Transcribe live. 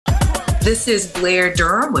This is Blair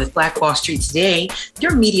Durham with Black Wall Street Today,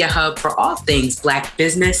 your media hub for all things Black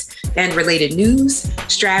business and related news,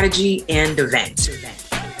 strategy, and events.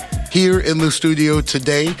 Here in the studio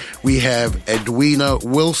today, we have Edwina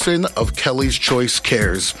Wilson of Kelly's Choice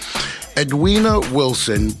Cares. Edwina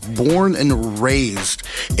Wilson, born and raised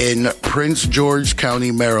in Prince George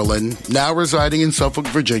County, Maryland, now residing in Suffolk,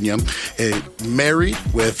 Virginia, married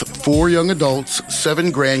with 4 young adults,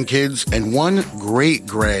 7 grandkids, and 1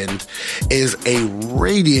 great-grand, is a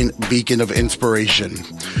radiant beacon of inspiration.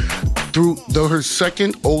 Though her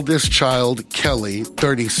second oldest child, Kelly,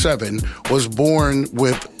 37, was born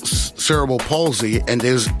with cerebral palsy and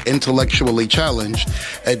is intellectually challenged,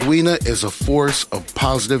 Edwina is a force of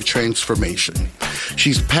positive transformation.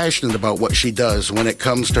 She's passionate about what she does when it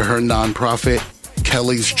comes to her nonprofit,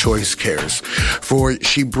 Kelly's Choice Cares, for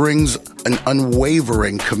she brings an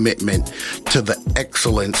unwavering commitment to the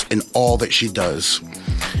excellence in all that she does.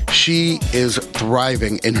 She is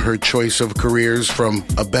thriving in her choice of careers, from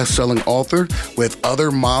a best-selling author with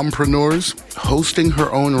other mompreneurs, hosting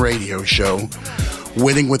her own radio show,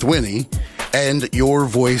 Winning with Winnie, and Your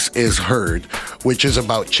Voice is Heard, which is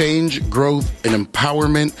about change, growth, and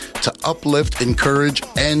empowerment to uplift, encourage,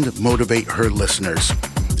 and motivate her listeners.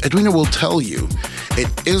 Edwina will tell you it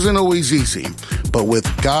isn't always easy, but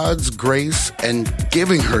with God's grace and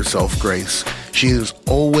giving herself grace, she is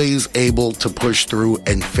always able to push through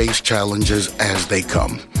and face challenges as they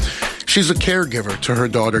come. She's a caregiver to her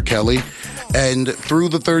daughter, Kelly, and through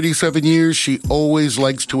the 37 years, she always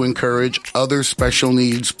likes to encourage other special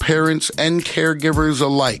needs parents and caregivers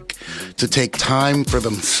alike to take time for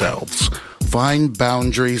themselves, find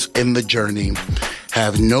boundaries in the journey,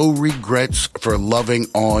 have no regrets for loving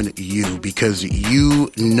on you, because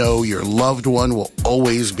you know your loved one will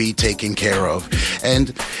always be taken care of. And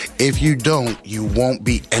if you don't, you won't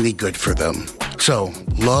be any good for them. So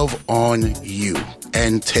love on you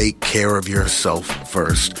and take care of yourself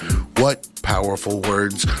first. What powerful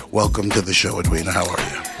words. Welcome to the show, Edwina. How are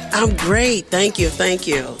you? I'm great. Thank you.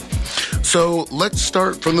 So let's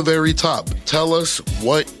start from the very top. Tell us,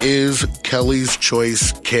 what is Kelly's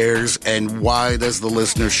Choice Cares and why does the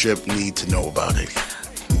listenership need to know about it?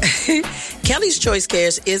 Kelly's Choice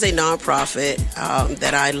Cares is a nonprofit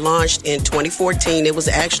that I launched in 2014. It was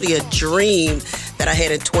actually a dream that I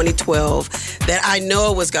had in 2012 that I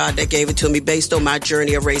know it was God that gave it to me based on my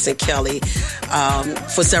journey of raising Kelly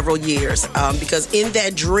for several years. Because in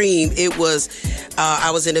that dream, it was,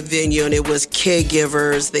 I was in a venue and it was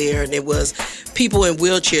caregivers there, and it was people in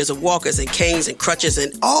wheelchairs and walkers and canes and crutches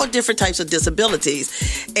and all different types of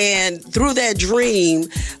disabilities. And through that dream,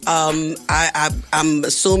 I'm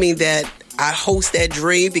assuming that I host that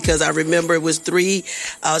dream because I remember it was 3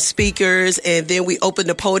 speakers, and then we opened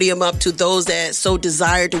the podium up to those that so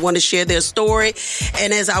desired to want to share their story.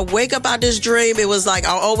 And as I wake up out this dream, it was like,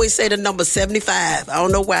 I always say the number 75. I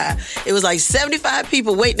don't know why. It was like 75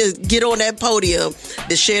 people waiting to get on that podium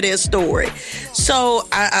to share their story. So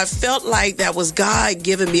I felt like that was God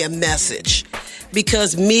giving me a message.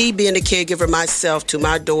 Because me being a caregiver myself to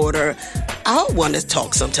my daughter, I want to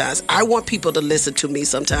talk sometimes. I want people to listen to me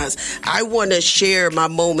sometimes. I want to share my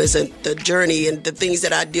moments and the journey and the things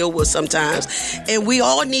that I deal with sometimes. And we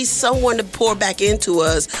all need someone to pour back into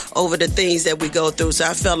us over the things that we go through. So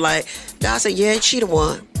I felt like, God said, yeah, she the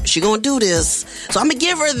one. She gonna do this. So I'm gonna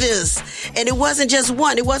give her this. And it wasn't just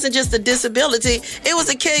one. It wasn't just a disability. It was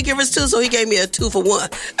the caregivers too. So he gave me a 2 for 1.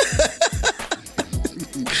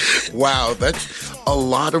 Wow, that's a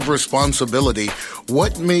lot of responsibility.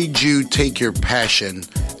 What made you take your passion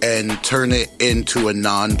and turn it into a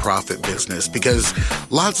nonprofit business? Because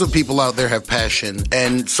lots of people out there have passion,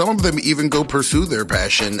 and some of them even go pursue their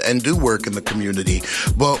passion and do work in the community.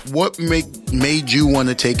 But what made you want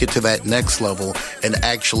to take it to that next level and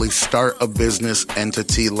actually start a business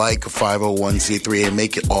entity like 501c3 and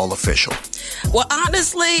make it all official? Well,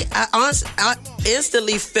 honestly, I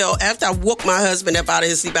instantly felt, after I woke my husband up out of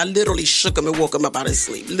his sleep, I literally shook him and woke him up out of his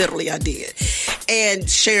sleep. Literally, I did. And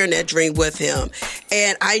sharing that dream with him.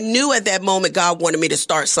 And I knew at that moment God wanted me to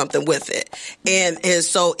start something with it. And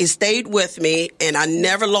so it stayed with me, and I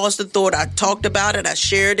never lost the thought. I talked about it. I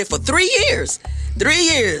shared it for 3 years. 3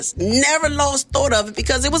 years. Never lost thought of it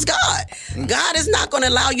because it was God. God is not going to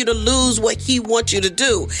allow you to lose what he wants you to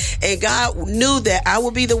do. And God knew that I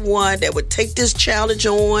would be the one that would take this challenge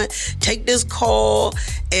on, take this call,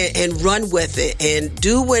 and run with it and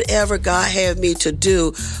do whatever God had me to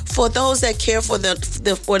do for those that care for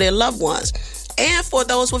their loved ones and for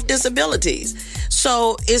those with disabilities.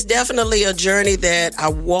 So it's definitely a journey that I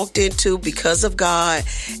walked into because of God,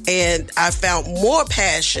 and I found more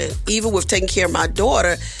passion, even with taking care of my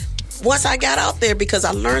daughter, once I got out there, because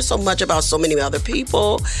I learned so much about so many other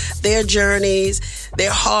people, their journeys,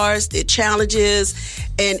 their hearts, their challenges,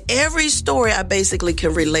 and every story I basically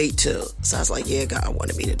can relate to. So I was like, yeah, God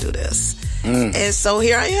wanted me to do this. And so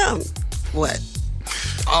here I am.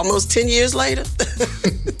 Almost 10 years later?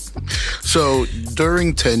 So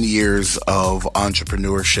during 10 years of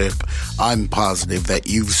entrepreneurship, I'm positive that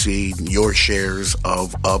you've seen your shares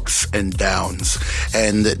of ups and downs.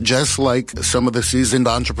 And just like some of the seasoned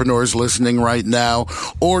entrepreneurs listening right now,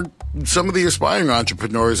 or some of the aspiring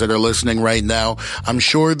entrepreneurs that are listening right now, I'm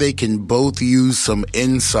sure they can both use some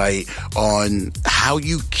insight on how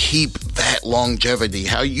you keep that longevity,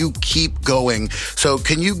 how you keep going. So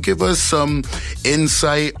can you give us some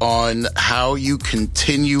insight on how you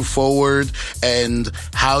continue forward and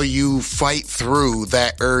how you fight through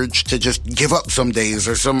that urge to just give up some days,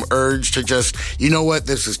 or some urge to just, you know what,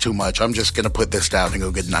 this is too much. I'm just going to put this down and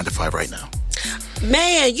go get 9 to 5 right now?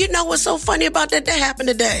 Man, you know what's so funny about that? That happened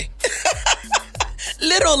today.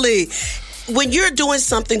 Literally, when you're doing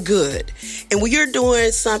something good, and when you're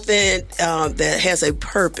doing something that has a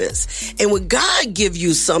purpose, and when God gives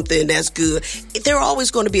you something that's good, there are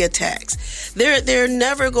always going to be attacks. There are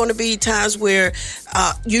never going to be times where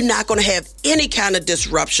you're not going to have any kind of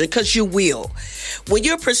disruption, because you will. When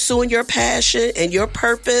you're pursuing your passion and your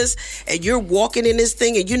purpose, and you're walking in this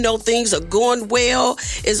thing, and you know things are going well,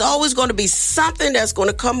 it's always going to be something that's going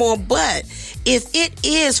to come on. But if it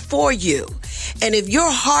is for you, and if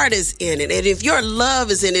your heart is in it, and if your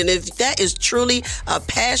love is in it, and if that is truly a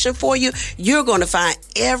passion for you, you're going to find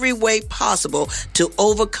every way possible to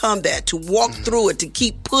overcome that, to walk through it, to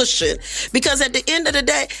keep pushing. Because at the end of the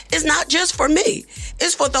day, it's not just for me.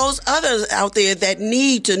 It's for those others out there that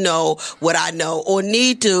need to know what I know, or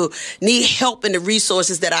need help in the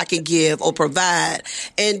resources that I can give or provide,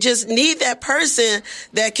 and just need that person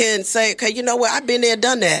that can say, okay, you know what, I've been there,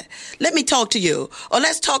 done that. Let me talk to you, or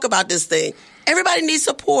let's talk about this thing. Everybody needs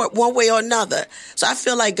support one way or another. So I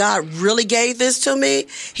feel like God really gave this to me.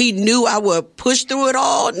 He knew I would push through it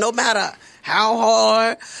all, no matter how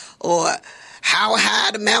hard or how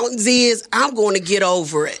high the mountains is. I'm going to get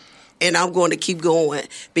over it, and I'm going to keep going,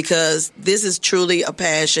 because this is truly a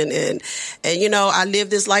passion. And you know, I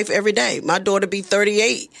live this life every day. My daughter be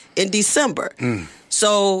 38 in December.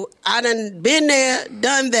 So I done been there,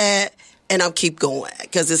 done that, and I'll keep going,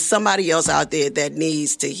 because there's somebody else out there that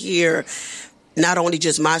needs to hear not only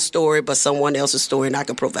just my story, but someone else's story, and I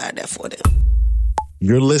can provide that for them.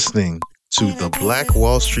 You're listening to the Black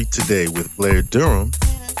Wall Street Today with Blair Durham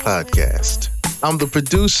podcast. I'm the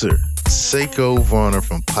producer, Seiko Varner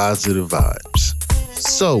from Positive Vibes.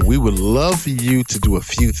 So we would love for you to do a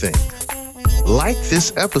few things. Like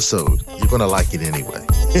this episode. You're going to like it anyway.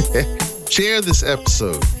 Share this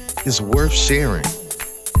episode. It's worth sharing.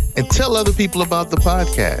 And tell other people about the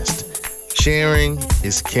podcast. Sharing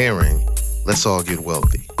is caring. Let's all get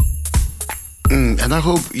wealthy. And I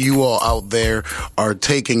hope you all out there are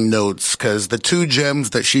taking notes, because the 2 gems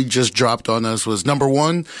that she just dropped on us was, number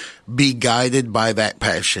 1, be guided by that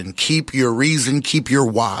passion. Keep your reason, keep your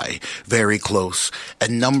why very close.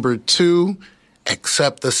 And number 2,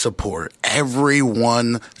 accept the support.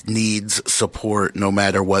 Everyone needs support, no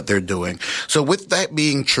matter what they're doing. So with that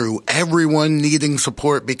being true, everyone needing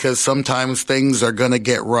support, because sometimes things are going to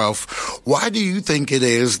get rough, why do you think it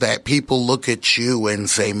is that people look at you and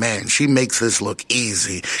say, man, she makes this look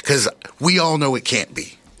easy? Because we all know it can't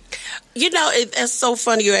be. You know, it's so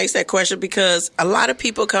funny you ask that question, because a lot of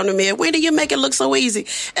people come to me and, when do you make it look so easy?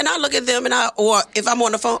 And I look at them or if I'm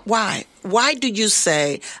on the phone, why? Why do you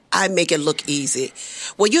say I make it look easy?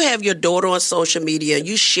 Well, you have your daughter on social media, and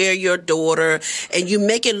you share your daughter, and you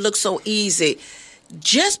make it look so easy.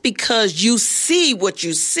 Just because you see what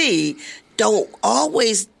you see, don't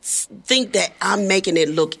always think that I'm making it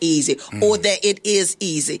look easy or that it is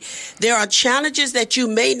easy. There are challenges that you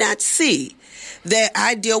may not see that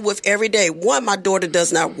I deal with every day. One, my daughter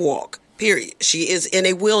does not walk, period. She is in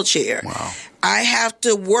a wheelchair. Wow. I have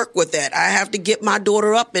to work with that. I have to get my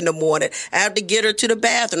daughter up in the morning. I have to get her to the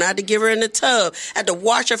bathroom. I have to give her in the tub. I have to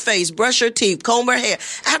wash her face, brush her teeth, comb her hair.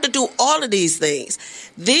 I have to do all of these things.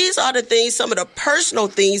 These are the things, some of the personal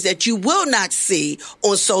things that you will not see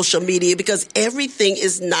on social media, because everything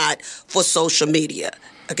is not for social media.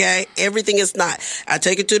 Okay? Everything is not. I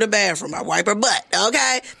take her to the bathroom. I wipe her butt.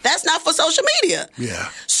 Okay? That's not for social media. Yeah.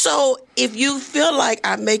 So if you feel like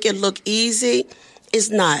I make it look easy,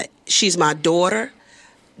 it's not. She's my daughter.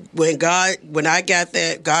 when I got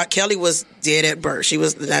that, Kelly was dead at birth. She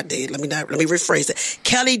was not dead. Let me rephrase it.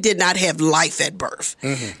 Kelly did not have life at birth.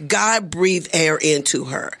 Mm-hmm. God breathed air into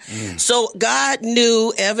her. Mm. So God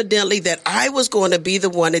knew evidently that I was going to be the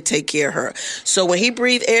one to take care of her. So when he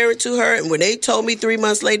breathed air into her, and when they told me 3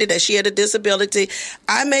 months later that she had a disability,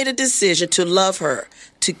 I made a decision to love her,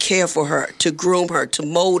 to care for her, to groom her, to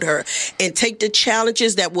mold her, and take the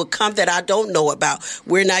challenges that will come that I don't know about.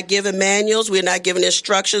 We're not given manuals. We're not given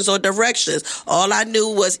instructions or directions. All I knew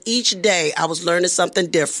was each day I was learning something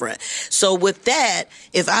different. So with that,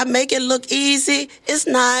 if I make it look easy, it's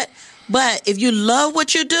not. But if you love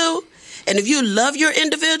what you do, and if you love your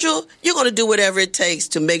individual, you're going to do whatever it takes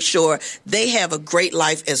to make sure they have a great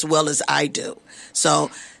life as well as I do.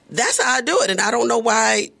 So that's how I do it. And I don't know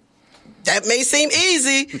why that may seem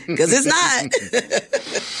easy, because it's not.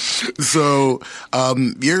 So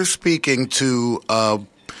you're speaking to a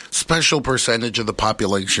special percentage of the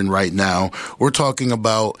population right now. We're talking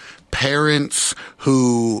about parents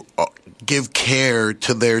who give care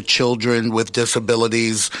to their children with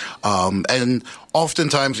disabilities, and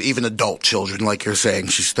oftentimes even adult children, like you're saying.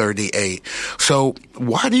 She's 38. So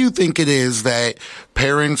why do you think it is that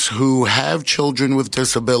parents who have children with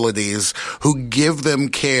disabilities, who give them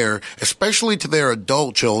care, especially to their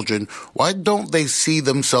adult children, why don't they see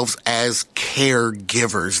themselves as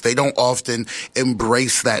caregivers? They don't often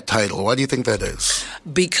embrace that title. Why do you think that is?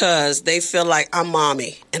 Because they feel like I'm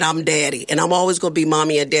mommy and I'm daddy, and I'm always going to be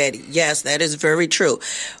mommy and daddy. Yes, that is very true.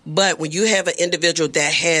 But when you have an individual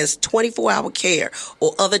that has 24-hour care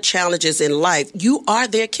or other challenges in life, you are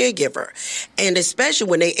their caregiver. And especially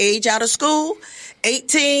when they age out of school,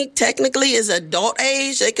 18 technically is adult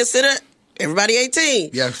age. They consider everybody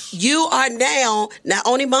 18. Yes. You are now not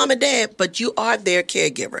only mom and dad, but you are their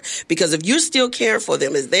caregiver. Because if you're still caring for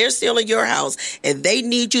them, if they're still in your house and they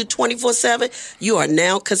need you 24/7, you are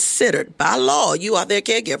now considered by law, you are their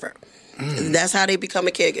caregiver. And that's how they become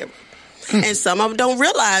a caregiver. And some of them don't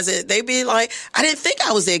realize it. They be like, I didn't think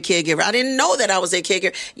I was their caregiver. I didn't know that I was their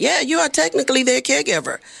caregiver. Yeah, you are technically their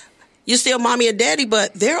caregiver. You're still mommy and daddy,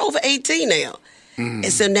 but they're over 18 now.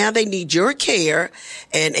 And so now they need your care,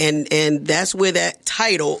 and that's where that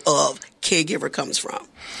title of caregiver comes from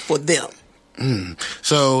for them.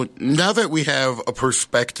 So now that we have a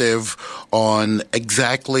perspective on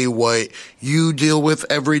exactly what you deal with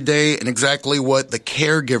every day and exactly what the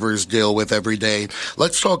caregivers deal with every day,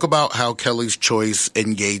 let's talk about how Kelly's Choice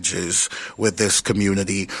engages with this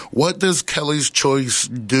community. What does Kelly's Choice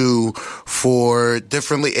do for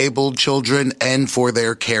differently abled children and for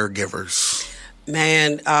their caregivers?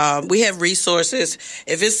 Man, we have resources.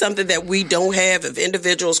 If it's something that we don't have, if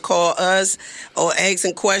individuals call us or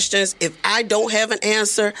asking questions, if I don't have an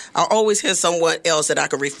answer, I'll always have someone else that I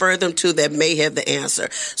can refer them to that may have the answer.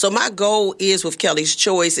 So my goal is with Kelly's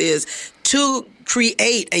Choice is to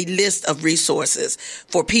create a list of resources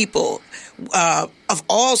for people of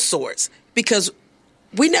all sorts, because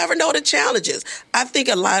we never know the challenges. I think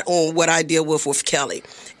a lot on what I deal with Kelly.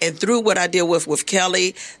 And through what I deal with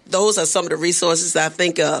Kelly, those are some of the resources I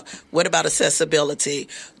think of. What about accessibility?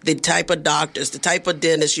 The type of doctors, the type of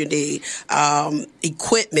dentists you need,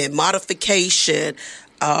 equipment, modification,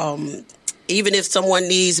 even if someone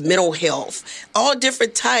needs mental health, all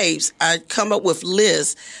different types. I come up with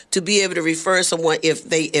lists to be able to refer someone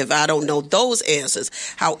if I don't know those answers.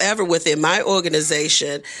 However, within my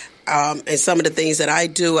organization, and some of the things that I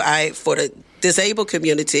do, for the disabled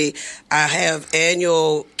community, I have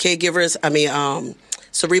annual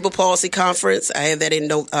cerebral palsy conference. I have that in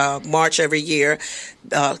March every year,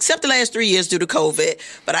 except the last 3 years due to COVID.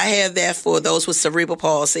 But I have that for those with cerebral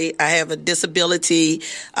palsy. I have a disability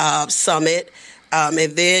summit. And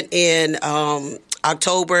then in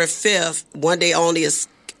October 5th, one day only is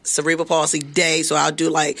Cerebral Palsy Day, so I'll do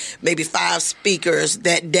like maybe 5 speakers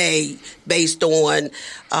that day based on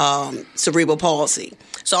cerebral palsy.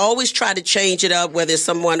 So I always try to change it up, whether it's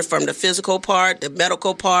someone from the physical part, the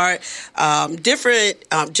medical part, different,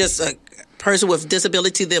 just a person with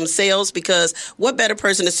disability themselves, because what better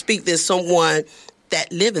person to speak than someone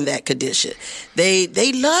that live in that condition.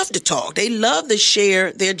 They love to talk. They love to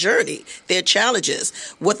share their journey, their challenges,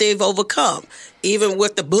 what they've overcome. Even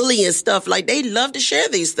with the bullying stuff, like they love to share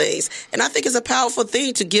these things. And I think it's a powerful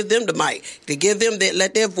thing to give them the mic, to give them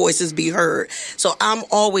let their voices be heard. So I'm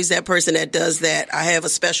always that person that does that. I have a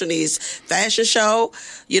special needs fashion show,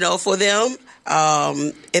 for them.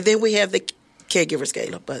 And then we have the Caregivers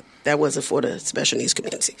Gala, but that wasn't for the special needs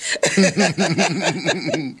community.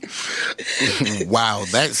 Wow,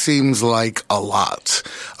 that seems like a lot.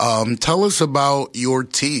 Tell us about your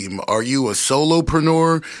team. Are you a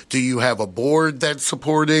solopreneur? Do you have a board that's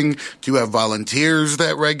supporting? Do you have volunteers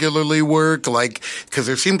that regularly work? Because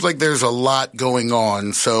there seems like there's a lot going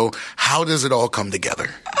on. So how does it all come together?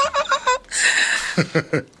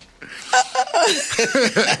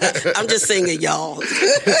 I'm just singing, y'all.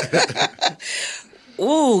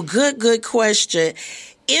 Ooh, good question.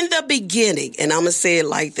 In the beginning, and I'm going to say it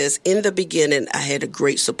like this, in the beginning, I had a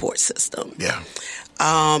great support system. Yeah.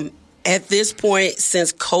 At this point,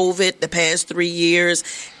 since COVID, the past 3 years,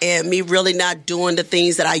 and me really not doing the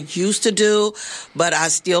things that I used to do, but I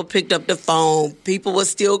still picked up the phone. People were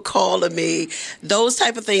still calling me. Those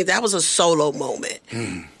type of things, that was a solo moment,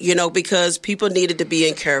 because people needed to be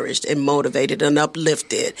encouraged and motivated and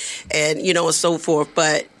uplifted and, and so forth.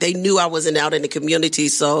 But they knew I wasn't out in the community,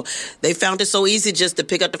 so they found it so easy just to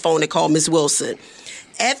pick up the phone and call Ms. Wilson.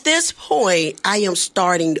 At this point, I am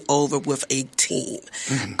starting over with a team.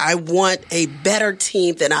 Mm-hmm. I want a better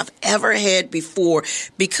team than I've ever had before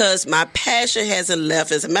because my passion hasn't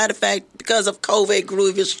left. As a matter of fact, because of COVID, it grew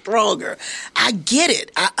even stronger. I get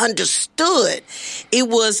it. I understood. It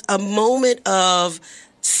was a moment of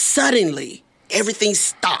suddenly everything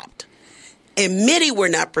stopped. And many were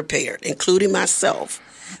not prepared, including myself.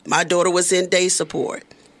 My daughter was in day support.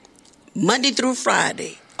 Monday through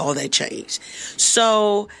Friday. All that changed.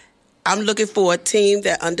 So I'm looking for a team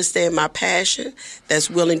that understands my passion, that's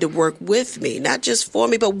willing to work with me, not just for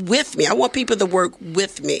me, but with me. I want people to work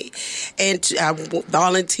with me and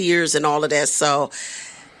volunteers and all of that. So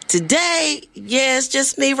today, it's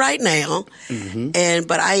just me right now. Mm-hmm.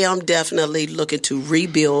 But I am definitely looking to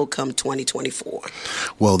rebuild come 2024.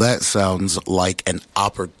 Well, that sounds like an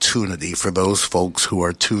opportunity for those folks who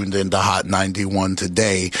are tuned into Hot 91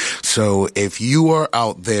 today. So if you are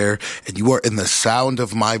out there and you are in the sound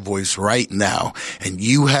of my voice right now and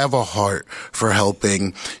you have a heart for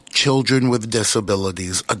helping children with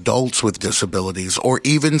disabilities, adults with disabilities, or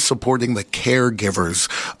even supporting the caregivers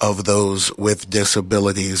of those with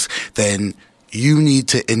disabilities, then you need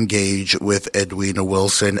to engage with Edwina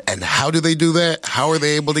Wilson. And how do they do that? How are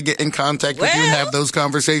they able to get in contact with you and have those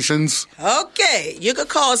conversations? Okay. You can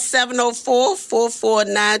call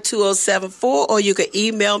 704-449-2074, or you can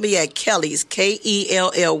email me at Kelly's,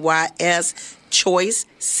 KELLYS, Choice,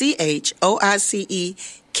 CHOICE,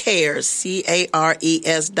 cares,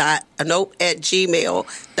 CARES at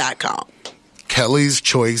gmail.com. Kelly's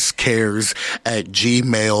Choice Cares at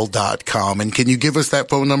gmail.com. And can you give us that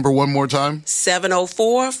phone number one more time?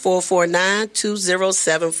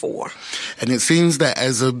 704-449-2074. And it seems that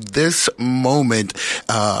as of this moment,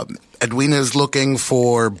 Edwina is looking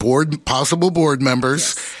for possible board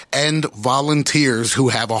members and volunteers who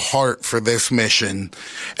have a heart for this mission.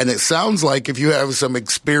 And it sounds like if you have some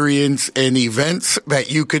experience in events that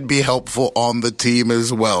you could be helpful on the team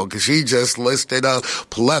as well, because she just listed a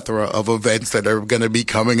plethora of events that are going to be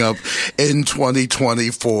coming up in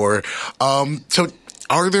 2024. So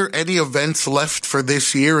are there any events left for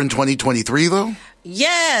this year in 2023 though?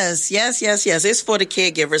 Yes. It's for the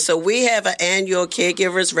caregivers. So we have an annual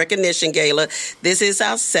Caregivers Recognition Gala. This is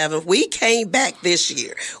our 7th. We came back this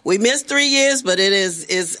year. We missed 3 years, but it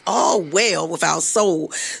is all well with our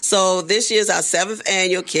soul. So this year's our 7th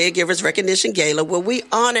annual Caregivers Recognition Gala, where we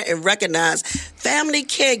honor and recognize family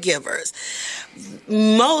caregivers.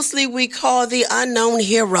 Mostly we call the unknown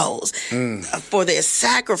heroes for their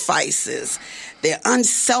sacrifices, their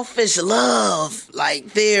unselfish love,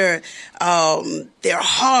 like their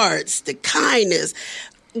hearts, the kindness.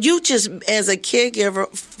 You just, as a caregiver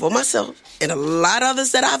for myself and a lot of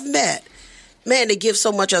others that I've met, man, they give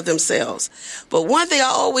so much of themselves. But one thing I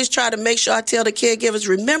always try to make sure I tell the caregivers,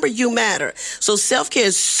 remember you matter. So self-care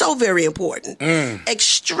is so very important,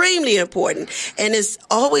 extremely important. And it's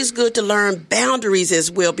always good to learn boundaries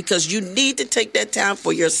as well, because you need to take that time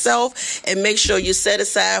for yourself and make sure you set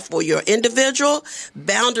aside for your individual.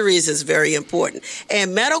 Boundaries is very important.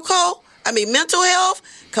 And mental health,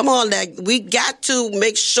 come on, we got to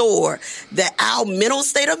make sure that our mental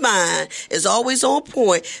state of mind is always on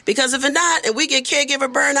point, because if it's not, and we get caregiver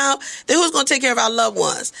burnout, then who's going to take care of our loved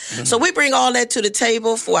ones? Mm-hmm. So we bring all that to the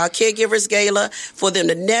table for our Caregivers Gala, for them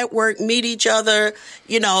to network, meet each other,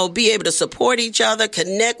 be able to support each other,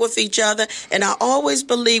 connect with each other. And I always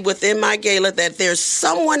believe within my gala that there's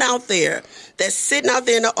someone out there that's sitting out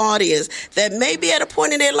there in the audience that may be at a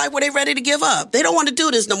point in their life where they're ready to give up. They don't want to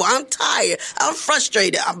do this no more. I'm tired. I'm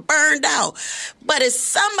frustrated. I'm burned out. But it's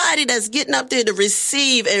somebody that's getting up there to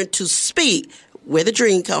receive and to speak where the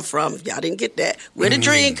dream come from. If y'all didn't get that, where the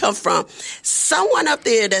dream come from. Someone up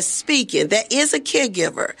there that's speaking that is a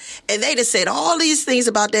caregiver, and they just said all these things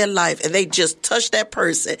about their life, and they just touched that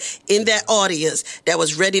person in that audience that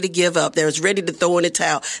was ready to give up, that was ready to throw in the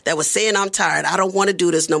towel, that was saying, I'm tired, I don't want to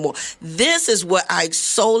do this no more. This is what I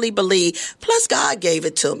solely believe. Plus, God gave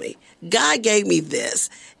it to me. God gave me this.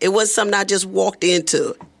 It was something I just walked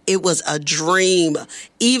into. It was a dream.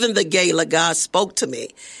 Even the gala, God spoke to me.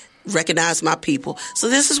 Recognize my people. So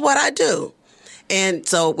this is what I do. And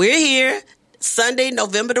so we're here Sunday,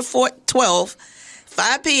 November the 12th,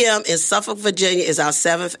 5 p.m. in Suffolk, Virginia is our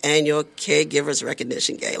 7th annual Caregivers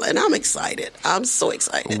Recognition Gala. And I'm excited. I'm so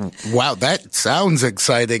excited. Wow, that sounds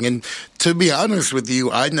exciting. And to be honest with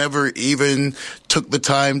you, I never even took the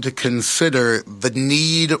time to consider the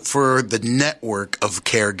need for the network of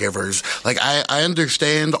caregivers. Like, I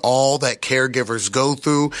understand all that caregivers go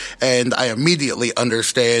through, and I immediately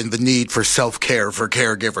understand the need for self-care for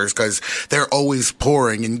caregivers because they're always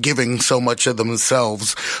pouring and giving so much of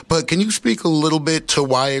themselves. But can you speak a little bit to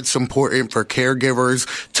why it's important for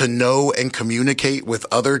caregivers to know and communicate with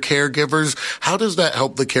other caregivers? How does that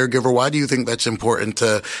help the caregiver? Why do you think that's important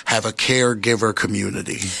to have a caregiver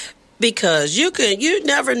community? Because you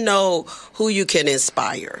never know who you can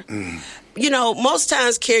inspire. You know, most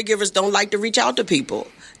times caregivers don't like to reach out to people.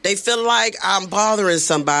 They feel like I'm bothering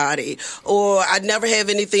somebody, or I never have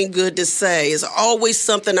anything good to say. It's always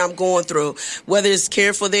something I'm going through, whether it's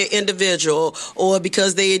caring for their individual or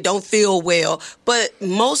because they don't feel well. But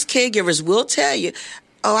most caregivers will tell you,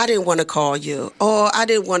 oh, I didn't want to call you, or I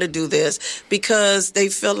didn't want to do this, because they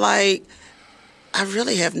feel like I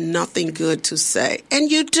really have nothing good to say.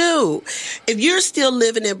 And you do. If you're still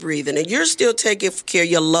living and breathing and you're still taking care of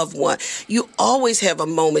your loved one, you always have a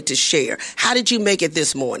moment to share. How did you make it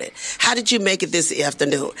this morning? How did you make it this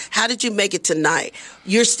afternoon? How did you make it tonight?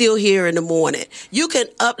 You're still here in the morning. You can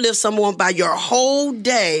uplift someone by your whole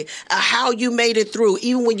day, how you made it through,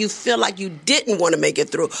 even when you feel like you didn't want to make it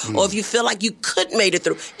through, or if you feel like you couldn't make it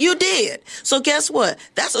through. You did. So guess what?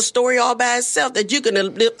 That's a story all by itself that you can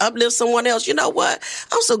uplift someone else. You know what?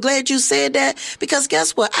 I'm so glad you said that, because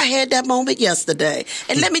guess what? I had that moment yesterday.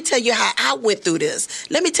 And let me tell you how I went through this.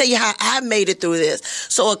 Let me tell you how I made it through this.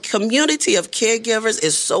 So a community of caregivers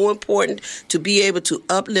is so important to be able to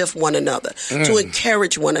uplift one another, to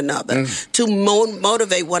encourage one another, to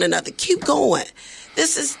motivate one another. Keep going.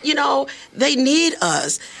 This is, they need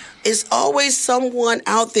us. It's always someone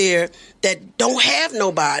out there that don't have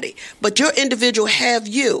nobody, but your individual have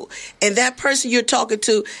you. And that person you're talking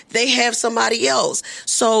to, they have somebody else.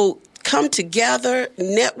 So come together,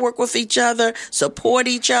 network with each other, support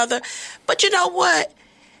each other. But you know what?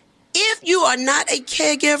 If you are not a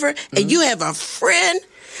caregiver and you have a friend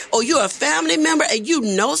or you're a family member and you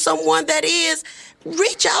know someone that is,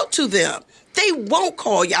 reach out to them. They won't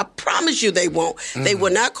call you. I promise you they won't. They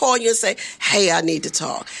will not call you and say, hey, I need to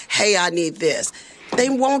talk. Hey, I need this. They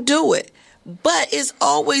won't do it. But it's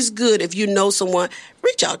always good if you know someone,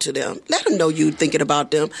 reach out to them. Let them know you're thinking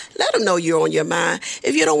about them. Let them know you're on your mind.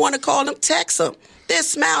 If you don't want to call them, text them. Then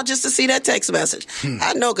smile just to see that text message.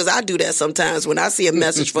 I know, because I do that sometimes when I see a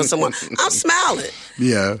message from someone. I'm smiling.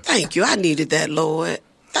 Yeah. Thank you. I needed that, Lord.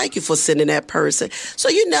 Thank you for sending that person. So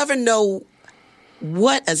you never know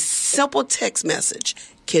what a simple text message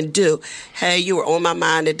can do. Hey, you were on my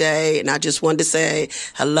mind today, and I just wanted to say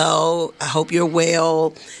hello. I hope you're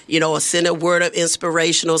well. Or send a word of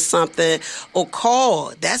inspiration or something. Or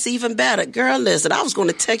call. That's even better. Girl, listen, I was going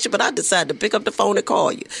to text you, but I decided to pick up the phone and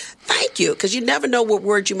call you. Thank you, because you never know what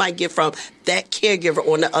words you might get from that caregiver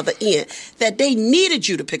on the other end, that they needed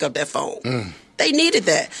you to pick up that phone. They needed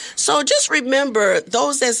that. So just remember,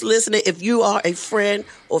 those that's listening, if you are a friend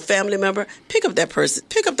or family member, pick up that person,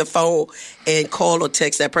 pick up the phone and call or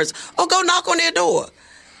text that person, or go knock on their door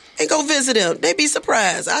and go visit them. They'd be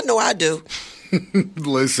surprised. I know I do.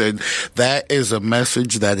 Listen, that is a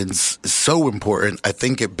message that is so important. I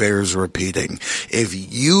think it bears repeating. If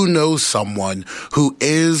you know someone who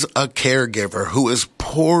is a caregiver, who is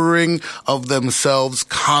pouring of themselves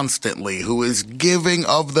constantly, who is giving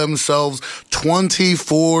of themselves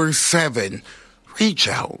 24/7, reach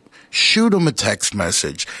out. Shoot them a text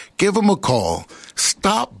message. Give them a call.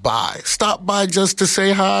 Stop by. Stop by just to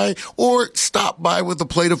say hi, or stop by with a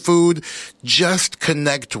plate of food. Just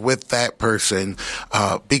connect with that person.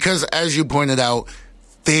 Because as you pointed out,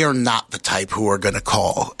 they are not the type who are going to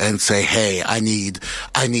call and say, hey, I need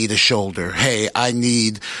a shoulder. Hey, I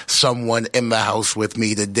need someone in the house with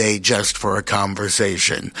me today just for a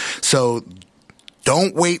conversation. So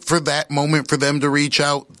Don't wait for that moment for them to reach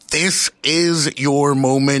out. This is your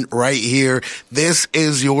moment right here. This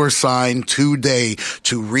is your sign today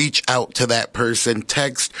to reach out to that person.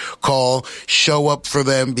 Text, call, show up for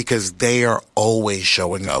them because they are always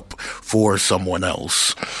showing up for someone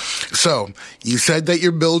else. So you said that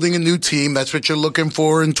you're building a new team. That's what you're looking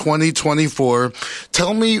for in 2024.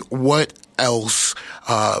 Tell me what else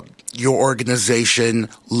your organization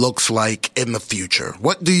looks like in the future.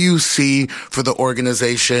 What do you see for the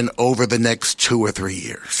organization over the next 2 or 3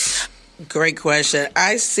 years? Great question.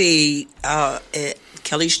 I see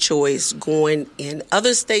Kelly's Choice going in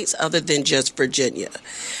other states other than just Virginia.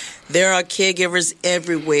 There are caregivers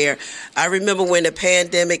everywhere. I remember when the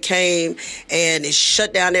pandemic came and it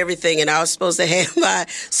shut down everything, and I was supposed to have my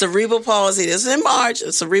cerebral palsy. This is in March,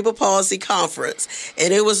 a cerebral palsy conference.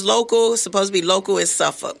 And it was local, supposed to be local in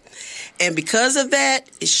Suffolk. And because of that,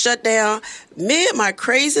 it shut down. Me and my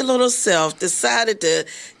crazy little self decided to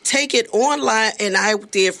take it online, and I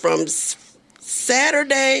did from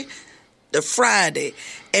Saturday to Friday.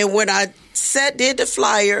 And when I did the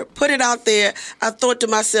flyer, put it out there, I thought to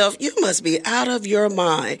myself, you must be out of your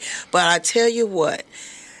mind. But I tell you what,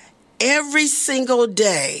 every single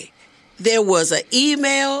day there was an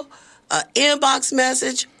email, an inbox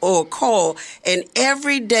message, or a call, and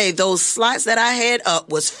every day those slots that I had up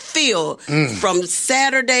was filled from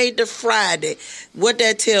Saturday to Friday. What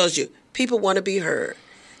that tells you, people want to be heard.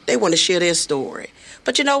 They want to share their story.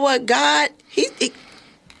 But you know what? God, he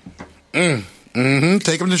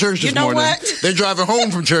Take them to church this morning. What? They're driving home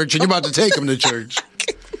from church, and you're about to take them to church.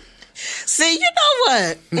 See, you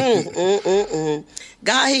know what?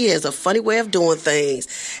 God, he has a funny way of doing things.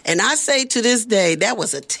 And I say to this day, that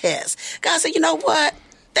was a test. God said, you know what?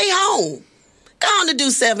 They home. Go on to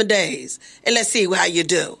do 7 days, and let's see how you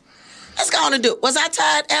do. Let's go on and do it. Was I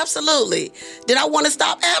tired? Absolutely. Did I want to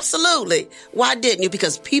stop? Absolutely. Why didn't you?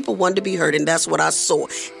 Because people wanted to be heard, and that's what I saw.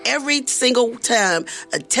 Every single time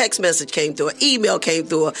a text message came through, an email came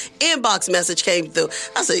through, an inbox message came through,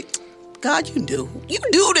 I said, God, you do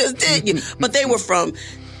this, didn't you? But they were from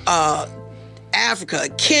Africa,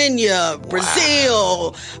 Kenya,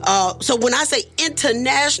 Brazil. So when I say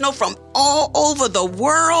international, from all over the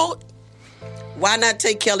world, why not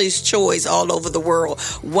take Kelly's Choice all over the world?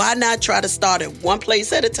 Why not try to start at one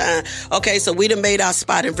place at a time? Okay, so we done made our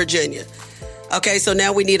spot in Virginia. Okay, so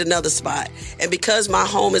now we need another spot. And because my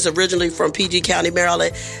home is originally from PG County,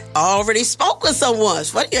 Maryland, I already spoke with someone.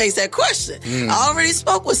 It's funny you asked that question. I already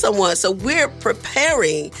spoke with someone. So we're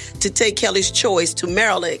preparing to take Kelly's Choice to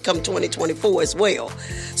Maryland come 2024 as well.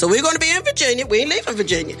 So we're going to be in Virginia. We ain't leaving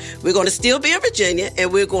Virginia. We're going to still be in Virginia,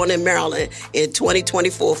 and we're going to Maryland in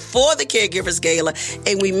 2024 for the Caregivers Gala.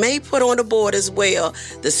 And we may put on the board as well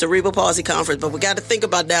the Cerebral Palsy Conference, but we got to think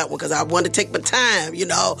about that one because I want to take my time,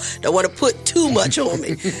 Don't want to put too much on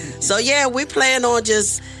me. So yeah, we plan on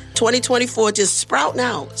just 2024 just sprouting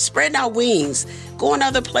out, spreading our wings, going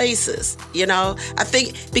other places, I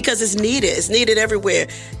think because it's needed everywhere.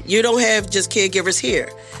 You don't have just caregivers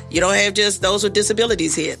here. You don't have just those with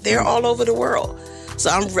disabilities here. They're all over the world.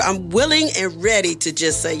 So I'm willing and ready to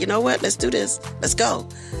just say, you know what, let's do this. Let's go.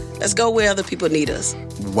 Let's go where other people need us.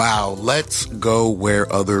 Wow, let's go where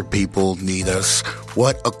other people need us.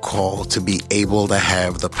 What a call to be able to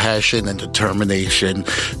have the passion and determination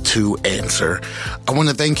to answer. I want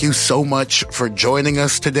to thank you so much for joining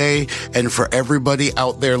us today. And for everybody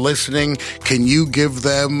out there listening, can you give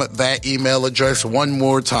them that email address one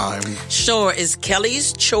more time? Sure. It's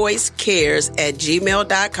Kelly's Choice Cares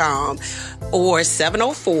 @gmail.com or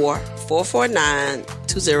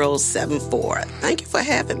 704-449-2074. Thank you for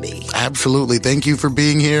having me. Absolutely. Thank you for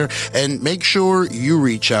being here. And make sure you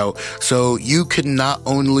reach out so you can not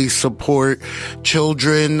only support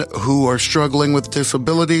children who are struggling with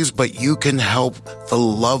disabilities, but you can help the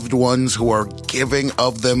loved ones who are giving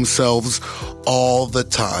of themselves all the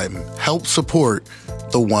time. Help support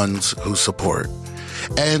the ones who support.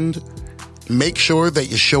 And make sure that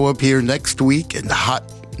you show up here next week in Hot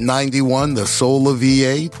 91, the Soul of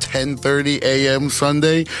VA, 10:30 a.m.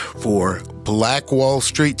 Sunday for Black Wall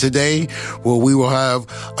Street Today, where we will have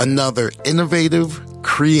another innovative,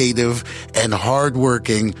 creative, and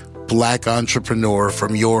hardworking Black entrepreneur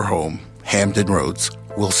from your home, Hampton Roads.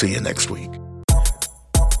 We'll see you next week.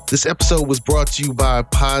 This episode was brought to you by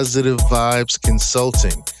Positive Vibes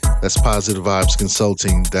Consulting. That's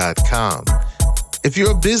positivevibesconsulting.com. If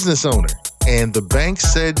you're a business owner and the bank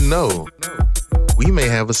said no, we may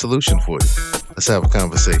have a solution for you. Let's have a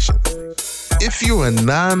conversation. If you're a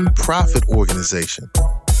non-profit organization,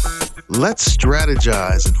 let's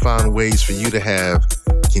strategize and find ways for you to have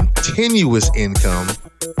continuous income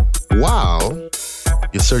while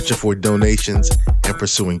You're searching for donations and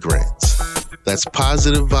pursuing grants. That's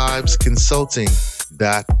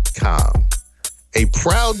PositiveVibesConsulting.com. A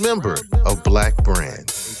proud member of Black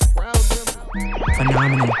Brand.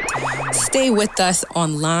 Phenomenal. Stay with us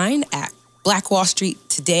online at Black Wall Street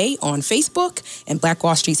Today on Facebook and Black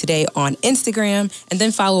Wall Street Today on Instagram. And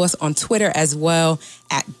then follow us on Twitter as well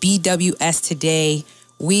at BWST Today.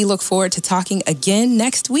 We look forward to talking again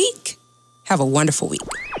next week. Have a wonderful week.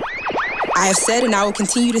 I have said and I will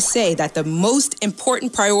continue to say that the most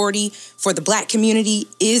important priority for the Black community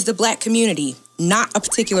is the Black community, not a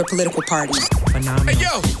particular political party. Phenomenal. Hey,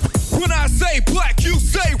 yo, when I say black, you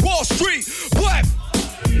say Wall Street. Black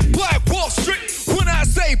Wall Street. When I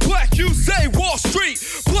say black, you say Wall Street.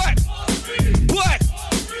 Black.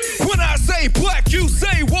 When I say black, you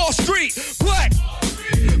say Wall Street.